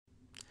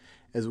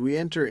as we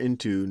enter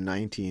into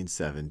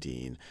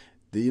 1917,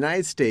 the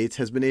United States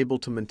has been able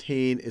to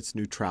maintain its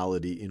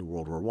neutrality in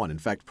World War I. In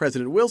fact,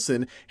 President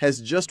Wilson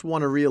has just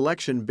won a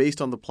re-election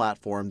based on the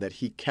platform that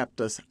he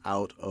kept us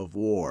out of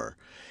war.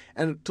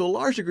 And to a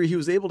large degree, he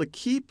was able to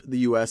keep the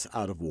U.S.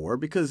 out of war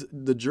because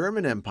the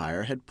German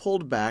Empire had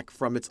pulled back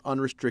from its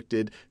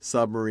unrestricted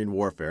submarine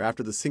warfare.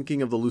 After the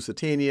sinking of the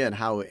Lusitania and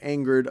how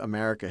angered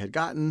America had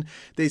gotten,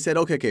 they said,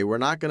 okay, we're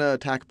not going to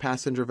attack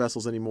passenger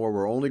vessels anymore.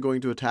 We're only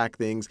going to attack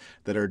things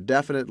that are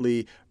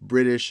definitely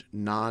British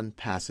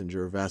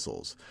non-passenger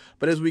vessels.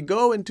 But as we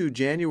go into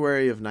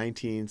January of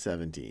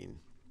 1917,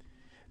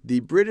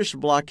 the British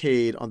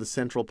blockade on the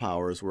Central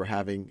Powers was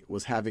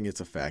having its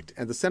effect,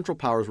 and the Central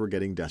Powers were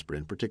getting desperate,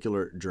 in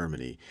particular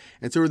Germany.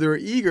 And so they were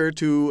eager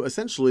to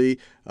essentially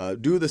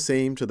do the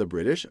same to the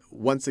British,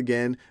 once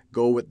again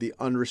go with the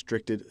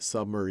unrestricted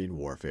submarine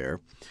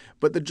warfare.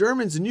 But the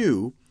Germans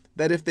knew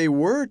that if they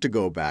were to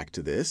go back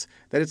to this,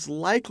 that it's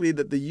likely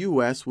that the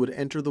U.S. would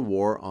enter the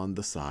war on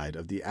the side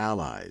of the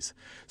Allies.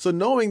 So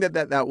knowing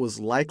that was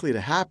likely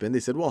to happen,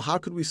 they said, well, how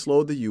could we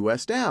slow the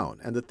U.S.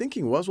 down? And the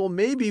thinking was, well,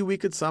 maybe we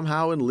could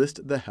somehow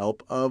enlist the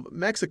help of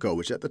Mexico,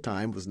 which at the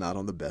time was not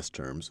on the best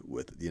terms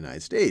with the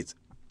United States.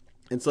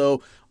 And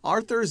so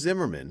Arthur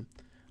Zimmermann,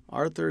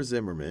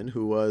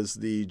 who was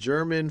the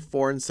German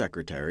Foreign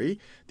Secretary,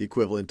 the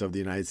equivalent of the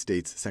United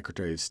States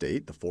Secretary of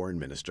State, the Foreign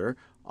Minister,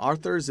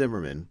 Arthur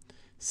Zimmermann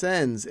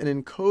sends an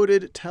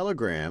encoded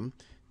telegram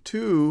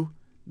to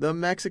the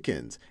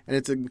Mexicans. And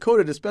it's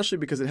encoded especially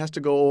because it has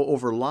to go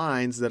over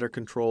lines that are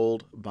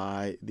controlled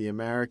by the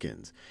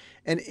Americans.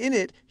 And in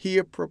it,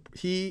 he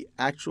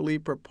actually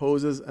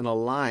proposes an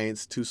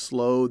alliance to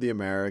slow the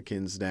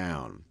Americans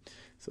down.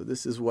 So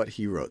this is what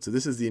he wrote. So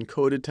this is the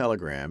encoded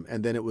telegram,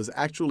 and then it was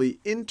actually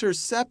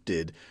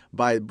intercepted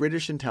by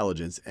British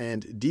intelligence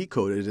and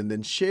decoded and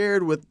then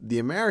shared with the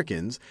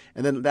Americans,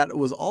 and then that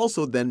was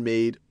also then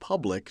made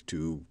public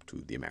to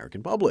the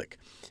American public.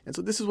 And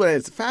so this is why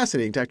it's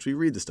fascinating to actually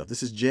read this stuff.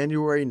 This is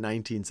January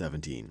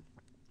 1917.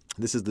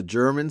 This is the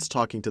Germans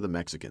talking to the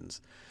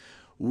Mexicans.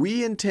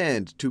 We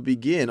intend to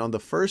begin on the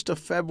 1st of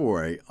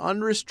February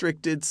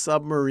unrestricted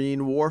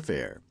submarine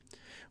warfare.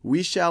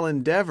 We shall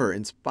endeavor,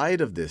 in spite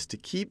of this, to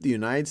keep the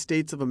United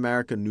States of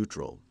America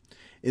neutral.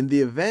 In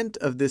the event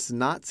of this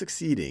not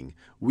succeeding,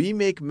 we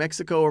make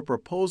Mexico a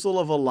proposal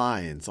of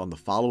alliance on the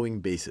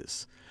following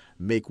basis.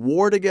 Make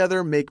war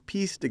together, make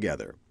peace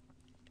together.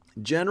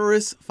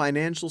 Generous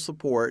financial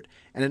support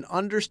and an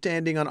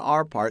understanding on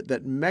our part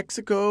that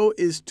Mexico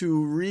is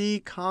to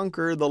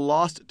reconquer the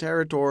lost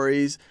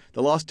territory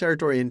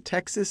in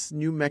Texas,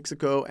 New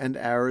Mexico, and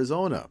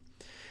Arizona.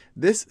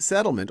 This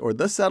settlement, or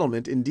the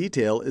settlement in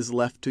detail, is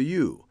left to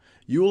you.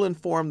 You will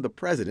inform the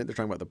president, they're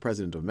talking about the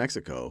president of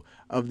Mexico,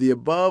 of the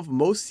above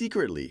most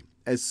secretly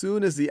as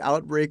soon as the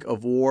outbreak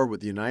of war with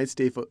the United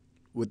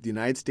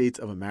States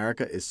of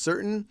America is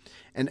certain,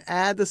 and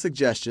add the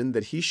suggestion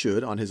that he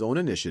should, on his own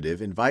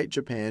initiative, invite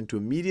Japan to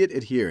immediate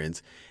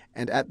adherence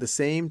and at the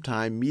same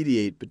time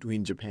mediate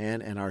between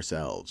Japan and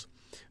ourselves.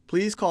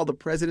 Please call the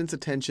president's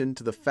attention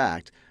to the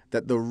fact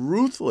that the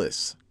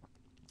ruthless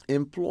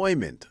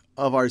employment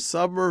of our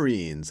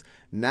submarines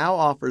now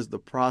offers the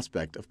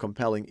prospect of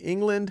compelling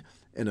England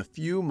in a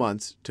few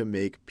months to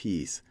make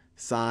peace.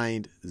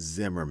 Signed,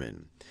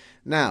 Zimmermann.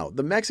 Now,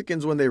 the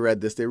Mexicans, when they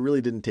read this, they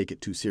really didn't take it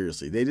too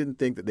seriously. They didn't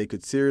think that they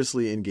could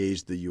seriously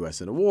engage the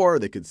U.S. in a war,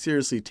 they could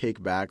seriously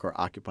take back or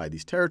occupy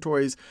these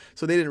territories,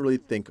 so they didn't really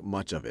think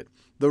much of it.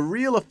 The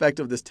real effect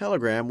of this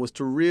telegram was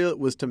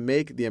to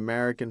make the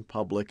American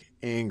public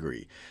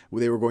angry.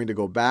 They were going to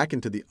go back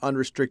into the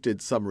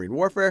unrestricted submarine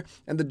warfare,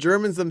 and the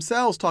Germans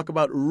themselves talk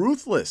about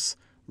ruthless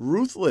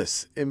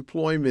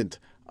employment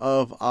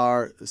of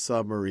our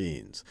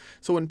submarines.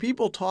 So when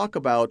people talk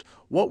about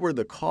what were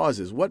the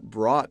causes, what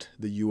brought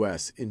the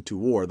U.S. into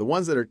war, the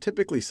ones that are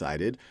typically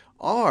cited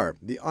are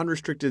the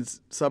unrestricted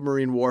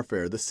submarine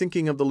warfare, the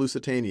sinking of the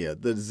Lusitania,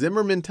 the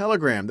Zimmermann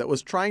telegram that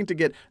was trying to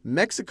get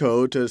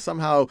Mexico to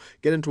somehow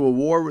get into a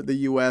war with the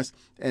U.S.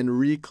 and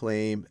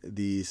reclaim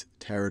these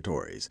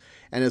territories.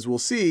 And as we'll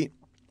see,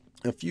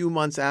 a few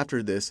months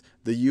after this,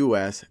 the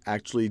U.S.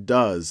 actually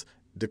does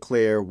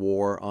declare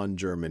war on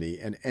Germany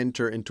and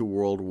enter into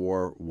World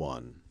War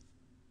I.